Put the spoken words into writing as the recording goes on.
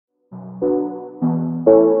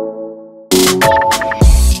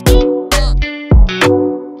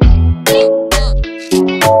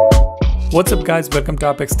What's up guys, welcome to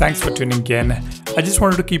Apex. Thanks for tuning in. I just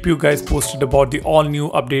wanted to keep you guys posted about the all new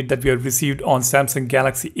update that we have received on Samsung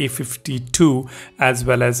Galaxy A52 as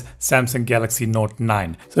well as Samsung Galaxy Note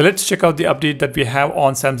 9. So let's check out the update that we have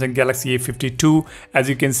on Samsung Galaxy A52. As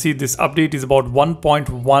you can see, this update is about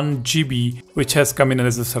 1.1 GB, which has come in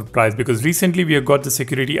as a surprise because recently we have got the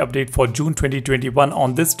security update for June 2021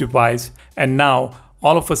 on this device, and now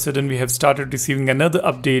all of a sudden we have started receiving another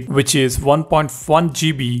update which is 1.1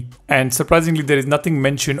 GB, and surprisingly there is nothing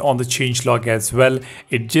mentioned on the changelog as well.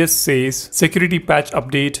 It just says security patch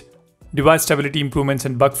update, device stability improvements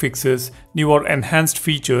and bug fixes, new or enhanced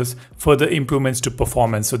features, further improvements to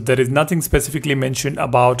performance. So there is nothing specifically mentioned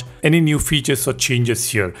about any new features or changes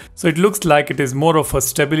here. So it looks like it is more of a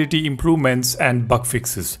stability improvements and bug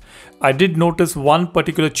fixes. I did notice one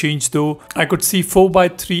particular change though. I could see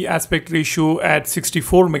 4:3 aspect ratio at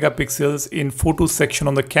 64 megapixels in photo section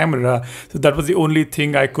on the camera. So that was the only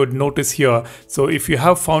thing I could notice here. So if you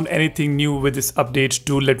have found anything new with this update,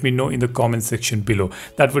 do let me know in the comment section below.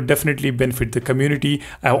 That would definitely benefit the community.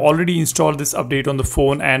 I have already installed this update on the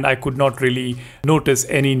phone and I could not really notice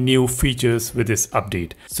any new features with this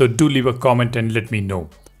update. So do leave a comment and let me know.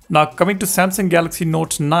 Now coming to Samsung Galaxy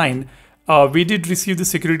Note 9, we did receive the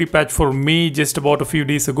security patch for May just about a few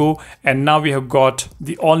days ago, and now we have got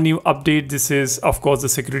the all new update. This is of course the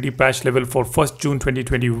security patch level for 1st June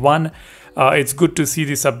 2021. It's good to see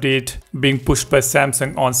this update being pushed by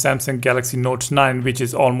Samsung on Samsung Galaxy Note 9, which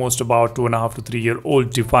is almost about 2.5 to 3 year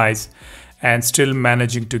old device and still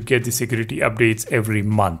managing to get the security updates every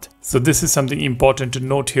month. So this is something important to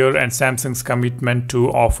note here, and Samsung's commitment to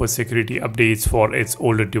offer security updates for its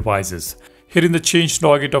older devices. Here in the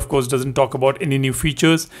changelog, it of course doesn't talk about any new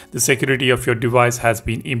features. The security of your device has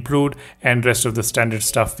been improved and rest of the standard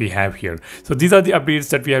stuff we have here. So these are the updates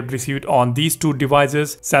that we have received on these two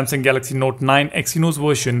devices, Samsung Galaxy Note 9 Exynos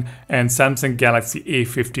version and Samsung Galaxy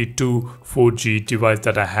A52 4G device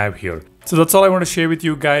that I have here. So that's all I want to share with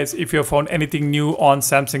you guys. If you have found anything new on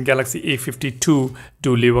Samsung Galaxy A52,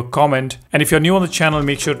 do leave a comment. And if you're new on the channel,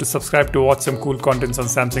 make sure to subscribe to watch some cool contents on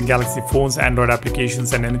Samsung Galaxy phones, Android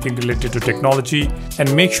applications and anything related to technology.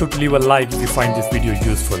 And make sure to leave a like if you find this video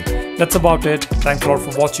useful. That's about it. Thanks a lot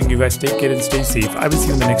for watching. You guys take care and stay safe. I will see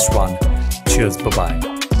you in the next one. Cheers.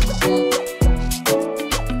 Bye-bye.